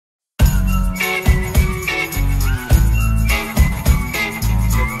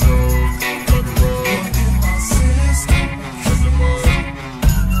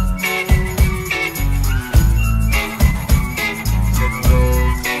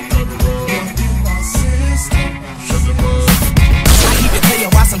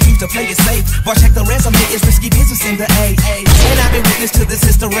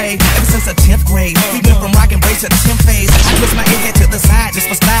Mr. Ray, ever since the 10th grade. We went from rock and brace to the 10th phase. I twist my head to the side just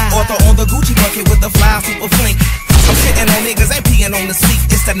for style, or throw on the Gucci bucket with the fly super flink. I'm sitting on niggas, ain't peeing on the seat.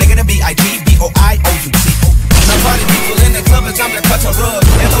 It's the nigga to B-I-G-B-O-I-O-U-T. Now party people in the club, it's time to cut a rug.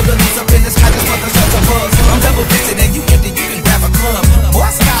 And throw the leaves up in the sky just for the shelter buzz. I'm double fisted and you empty, you can grab a club. Boy,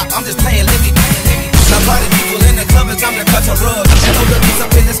 stop, I'm just playing limmy. Now party people in the club, it's time to cut a rug. And throw the leaves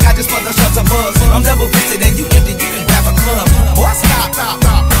up in the sky just for the shelter buzz. I'm double fisted and you empty, you can grab a club. Boy, stop, stop,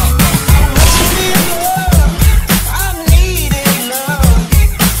 stop.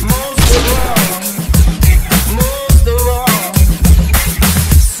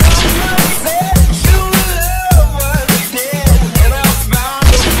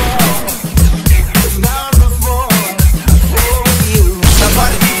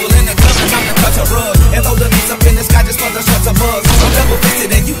 And throw the beats up in the sky just for the shelter buzz.